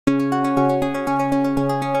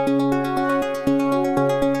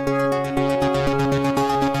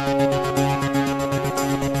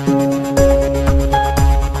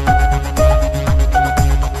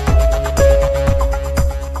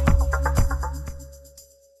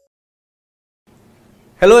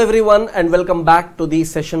Hello everyone and welcome back to the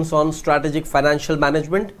sessions on strategic financial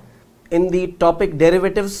management. In the topic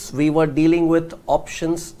derivatives, we were dealing with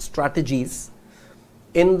options strategies.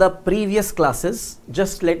 In the previous classes,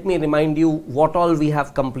 just let me remind you what all we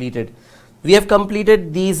have completed. We have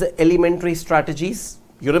completed these elementary strategies.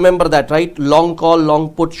 You remember that, right? Long call, long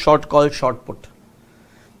put, short call, short put.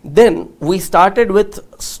 Then we started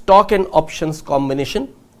with stock and options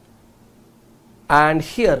combination. And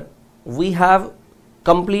here we have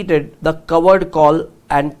completed the covered call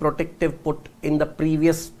and protective put in the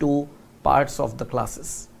previous two parts of the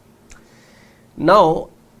classes. Now,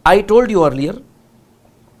 I told you earlier,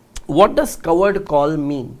 what does covered call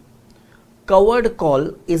mean? Covered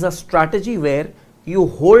call is a strategy where you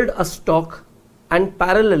hold a stock and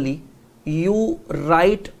parallelly you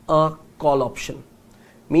write a call option.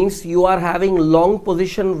 Means you are having long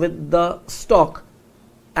position with the stock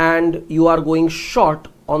and you are going short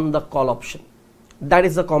on the call option. That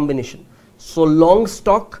is the combination. So long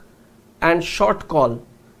stock and short call,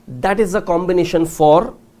 that is the combination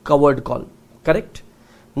for covered call, correct?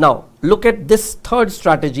 Now look at this third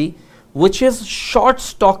strategy, which is short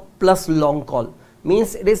stock plus long call.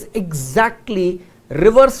 Means it is exactly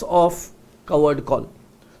reverse of covered call.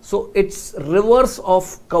 So it's reverse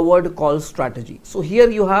of covered call strategy. So here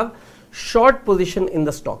you have short position in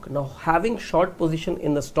the stock. Now having short position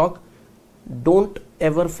in the stock, don't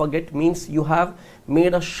ever forget, means you have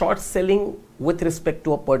made a short selling with respect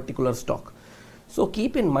to a particular stock. So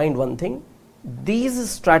keep in mind one thing, these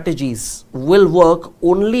strategies will work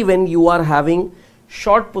only when you are having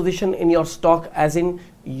short position in your stock, as in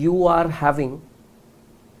you are having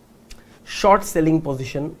short selling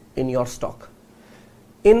position in your stock.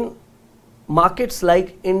 In markets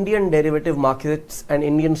like Indian derivative markets and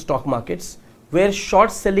Indian stock markets, where short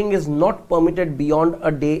selling is not permitted beyond a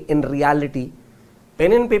day, in reality,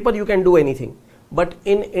 pen and paper you can do anything. But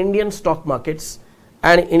in Indian stock markets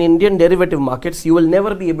and in Indian derivative markets, you will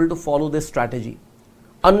never be able to follow this strategy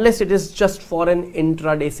unless it is just for an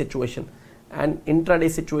intraday situation. And intraday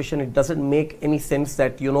situation, it doesn't make any sense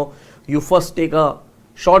that you first take a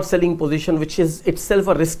short selling position, which is itself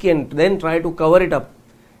a risky, and then try to cover it up.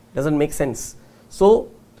 Doesn't make sense. So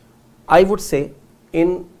I would say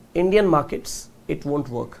in Indian markets it won't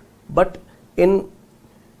work, but in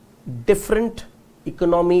different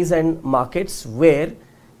economies and markets where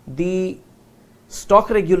the stock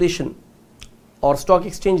regulation or stock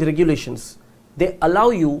exchange regulations, they allow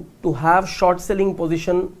you to have short selling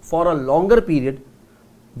position for a longer period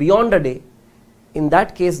beyond a day, in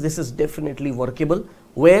that case this is definitely workable,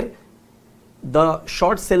 where the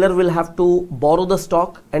short seller will have to borrow the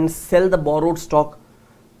stock and sell the borrowed stock,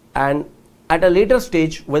 and at a later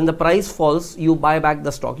stage when the price falls, you buy back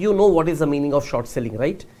the stock. You know what is the meaning of short selling,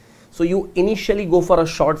 right? So you initially go for a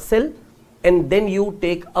short sell and then you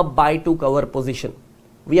take a buy to cover position.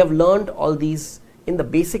 We have learned all these in the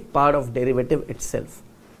basic part of derivative itself.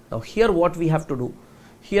 Now here what we have to do,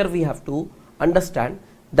 here we have to understand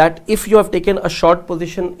that if you have taken a short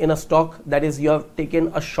position in a stock, that is you have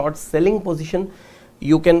taken a short selling position,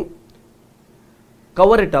 you can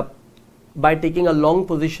cover it up by taking a long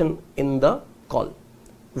position in the call,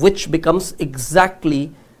 which becomes exactly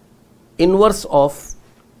inverse of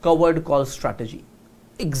covered call strategy.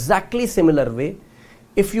 Exactly similar way,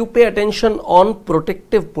 if you pay attention on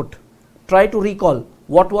protective put, try to recall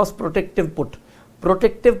what was protective put.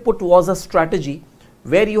 Protective put was a strategy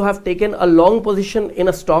where you have taken a long position in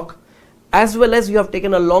a stock as well as you have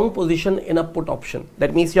taken a long position in a put option.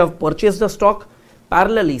 That means you have purchased the stock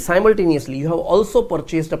parallelly, simultaneously you have also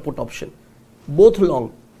purchased a put option, both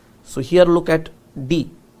long. So here look at D,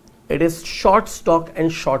 it is short stock and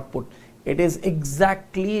short put. It is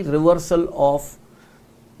exactly reversal of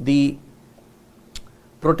the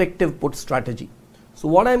protective put strategy. So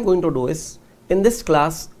what I am going to do is, in this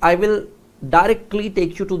class I will directly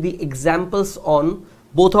take you to the examples on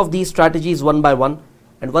both of these strategies one by one,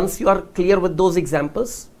 and once you are clear with those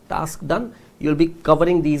examples, task done, you will be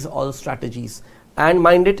covering these all strategies. And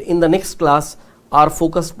mind it, in the next class our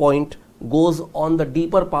focus point goes on the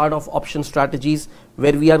deeper part of option strategies,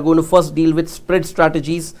 where we are going to first deal with spread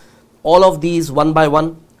strategies, all of these one by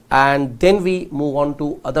one, and then we move on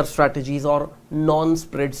to other strategies or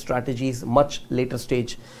non-spread strategies much later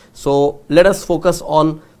stage. So let us focus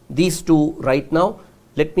on these two right now.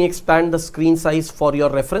 Let me expand the screen size for your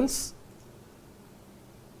reference.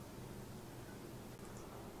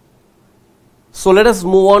 So let us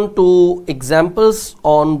move on to examples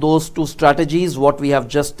on those two strategies what we have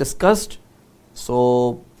just discussed.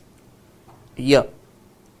 So here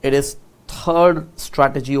it is third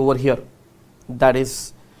strategy over here, that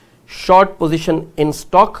is short position in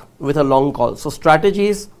stock with a long call. So strategy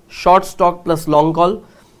is short stock plus long call.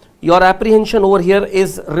 Your apprehension over here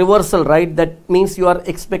is reversal, right? That means you are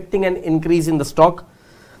expecting an increase in the stock.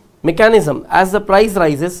 Mechanism: as the price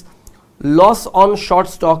rises, loss on short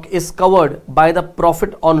stock is covered by the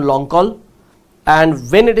profit on long call. And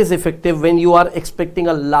when it is effective, when you are expecting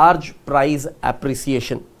a large price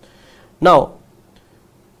appreciation. Now,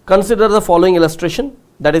 consider the following illustration,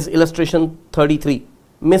 that is illustration 33.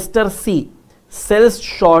 Mr. C sells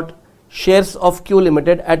short shares of Q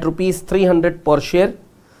Limited at rupees 300 per share.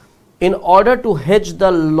 In order to hedge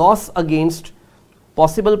the loss against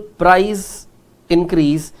possible price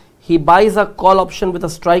increase, he buys a call option with a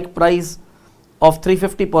strike price of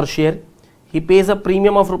 350 per share. He pays a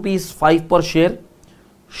premium of rupees 5 per share.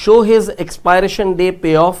 Show his expiration day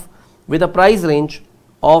payoff with a price range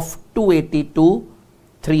of 280 to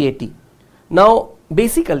 380. Now,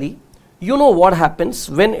 basically, you know what happens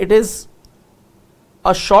when it is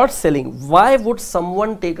a short selling. Why would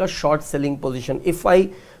someone take a short selling position? If I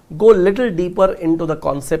go little deeper into the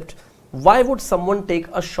concept, why would someone take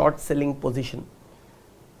a short selling position?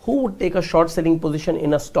 Who would take a short selling position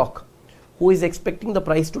in a stock who is expecting the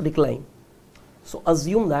price to decline? So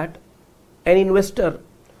assume that an investor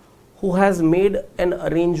who has made an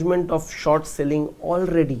arrangement of short selling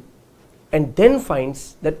already and then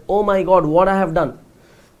finds that, oh my God, what I have done,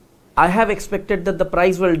 I have expected that the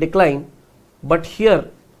price will decline, but here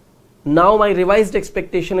now my revised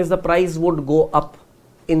expectation is the price would go up.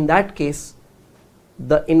 In that case,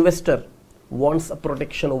 the investor wants a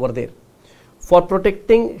protection over there. For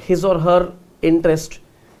protecting his or her interest,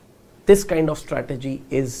 this kind of strategy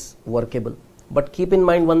is workable. But keep in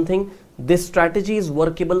mind one thing, this strategy is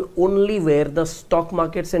workable only where the stock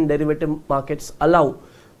markets and derivative markets allow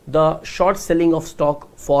the short selling of stock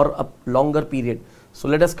for a longer period. So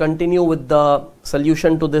let us continue with the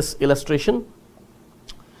solution to this illustration.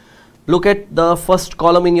 Look at the first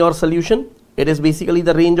column in your solution. It is basically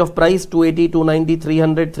the range of price 280, 290,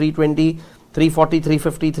 300, 320, 340,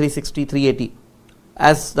 350, 360, 380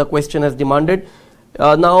 as the question has demanded.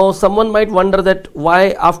 Now someone might wonder that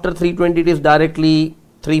why after 320 it is directly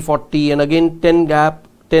 340 and again 10 gap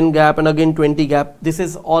and again 20 gap. This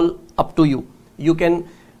is all up to you. You can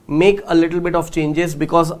make a little bit of changes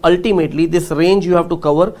because ultimately this range you have to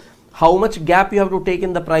cover. How much gap you have to take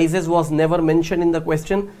in the prices was never mentioned in the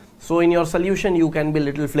question. So in your solution you can be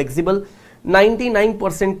little flexible.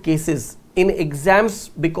 99% cases in exams,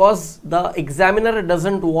 because the examiner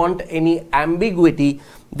doesn't want any ambiguity,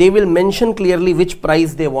 they will mention clearly which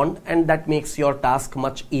price they want, and that makes your task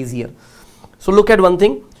much easier. So look at one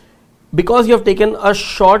thing, because you have taken a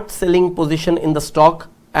short selling position in the stock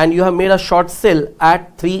and you have made a short sell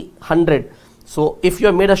at 300. So if you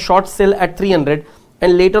have made a short sell at 300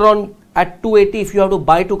 and later on at 280 if you have to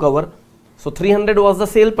buy to cover, so 300 was the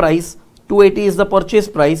sale price, 280 is the purchase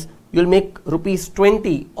price, you will make rupees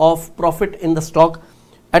 20 of profit in the stock.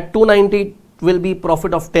 At 290 will be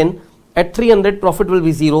profit of 10, at 300 profit will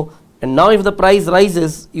be 0, and now if the price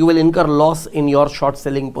rises you will incur loss in your short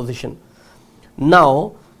selling position.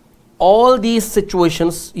 Now all these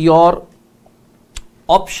situations your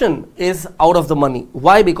option is out of the money.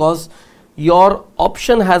 Why? Because your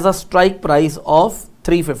option has a strike price of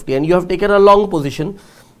 350 and you have taken a long position.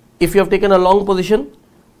 If you have taken a long position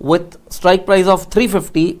with strike price of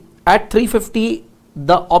 350, at 350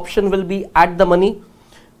 the option will be at the money.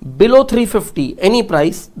 Below 350 any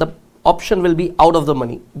price, the option will be out of the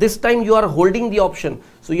money. This time you are holding the option,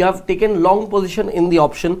 so you have taken long position in the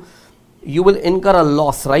option. You will incur a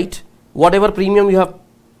loss, right? Whatever premium you have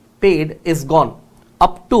paid is gone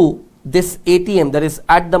up to this ATM, that is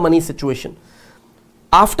at the money situation.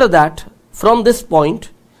 After that, from this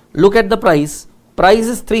point, look at the price. Price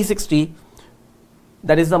is 360,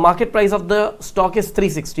 that is the market price of the stock is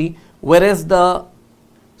 360, whereas the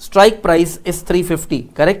strike price is 350,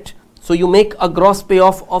 correct? So you make a gross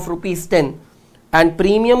payoff of rupees 10 and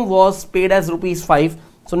premium was paid as rupees 5,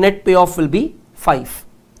 so net payoff will be 5.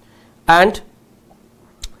 And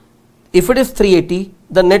if it is 380,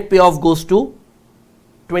 the net payoff goes to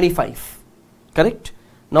 25, correct?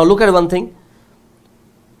 Now look at one thing,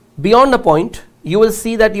 beyond a point you will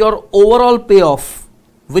see that your overall payoff,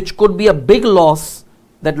 which could be a big loss,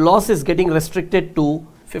 that loss is getting restricted to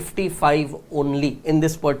 55 only in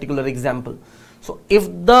this particular example. So if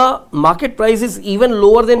the market price is even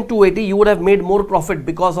lower than 280, you would have made more profit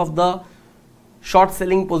because of the short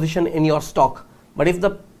selling position in your stock. But if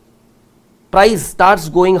the price starts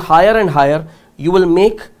going higher and higher, you will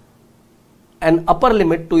make an upper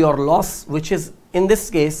limit to your loss, which is in this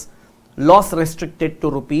case loss restricted to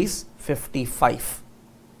rupees 55.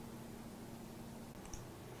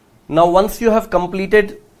 Now once you have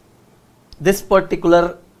completed this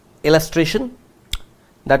particular illustration,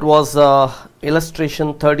 that was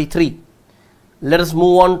illustration 33, let us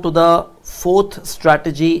move on to the fourth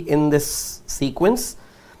strategy in this sequence.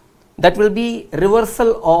 That will be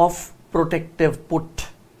reversal of protective put.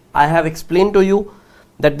 I have explained to you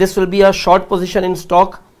that this will be a short position in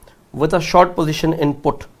stock with a short position in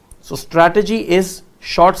put. So strategy is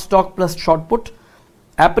short stock plus short put.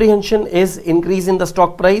 Apprehension is increase in the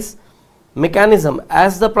stock price. Mechanism,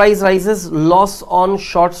 as the price rises, loss on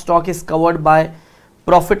short stock is covered by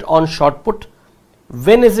profit on short put.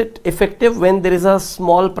 When is it effective? When there is a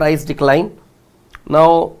small price decline.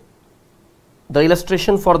 Now the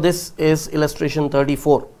illustration for this is illustration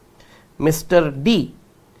 34. Mr. D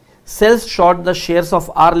sells short the shares of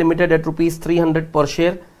R Limited at rupees 300 per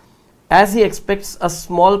share. As he expects a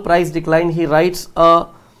small price decline, he writes a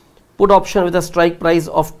put option with a strike price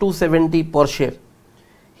of 270 per share.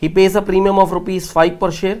 He pays a premium of rupees 5 per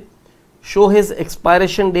share. Show his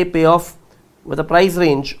expiration day payoff with a price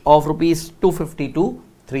range of rupees 250 to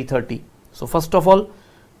 330. So first of all,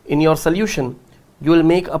 in your solution, you will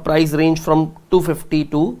make a price range from 250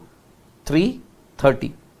 to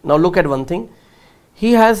 330. Now look at one thing.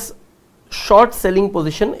 He has short selling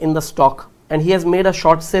position in the stock and he has made a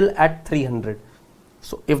short sell at 300.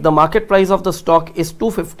 So if the market price of the stock is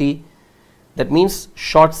 250, that means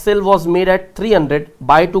short sell was made at 300,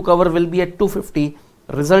 buy to cover will be at 250,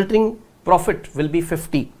 resulting profit will be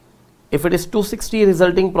 50. If it is 260,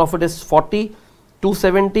 resulting profit is 40,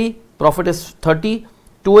 270, profit is 30,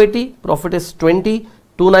 280, profit is 20,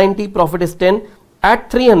 290, profit is 10.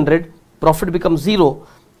 At 300, profit becomes 0,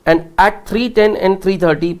 and at 310 and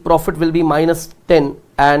 330, profit will be minus 10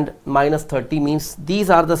 and minus 30, means these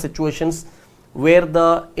are the situations where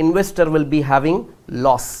the investor will be having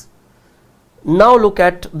loss. Now look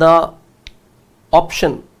at the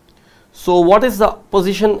option. So what is the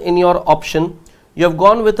position in your option? You have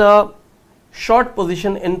gone with a short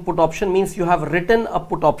position in put option, means you have written a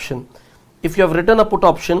put option. If you have written a put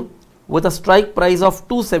option with a strike price of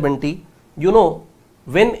 270, you know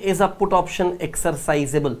when is a put option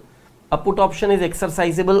exercisable. A put option is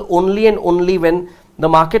exercisable only and only when the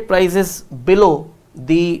market price is below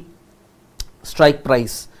the strike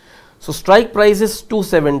price. So strike price is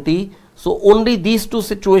 270. So only these two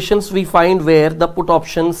situations we find where the put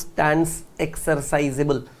option stands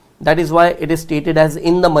exercisable. That is why it is stated as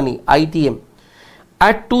in the money, ITM.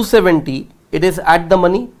 At 270, it is at the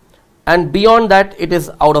money, and beyond that it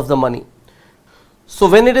is out of the money. So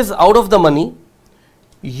when it is out of the money,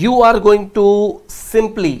 you are going to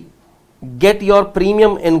simply get your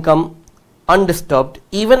premium income undisturbed.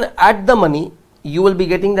 Even at the money, you will be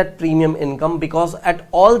getting that premium income, because at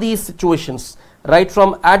all these situations, right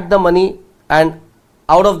from at the money and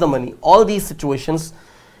out of the money, all these situations,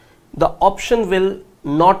 the option will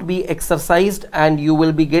not be exercised and you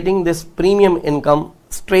will be getting this premium income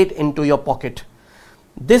straight into your pocket.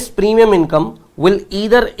 This premium income will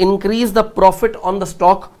either increase the profit on the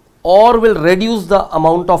stock or will reduce the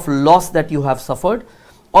amount of loss that you have suffered.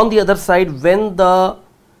 On the other side, when the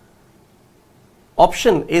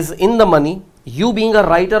option is in the money, you being a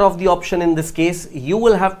writer of the option in this case, you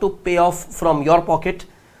will have to pay off from your pocket,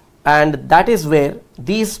 and that is where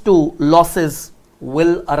these two losses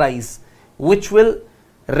will arise, which will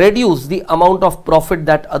reduce the amount of profit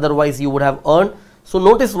that otherwise you would have earned. So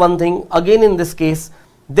notice one thing, again in this case,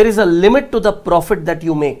 there is a limit to the profit that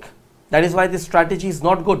you make. That is why this strategy is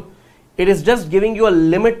not good. It is just giving you a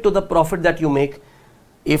limit to the profit that you make.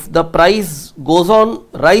 If the price goes on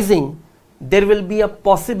rising, there will be a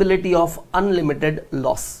possibility of unlimited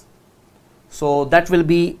loss. So that will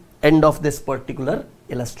be end of this particular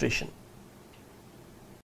illustration.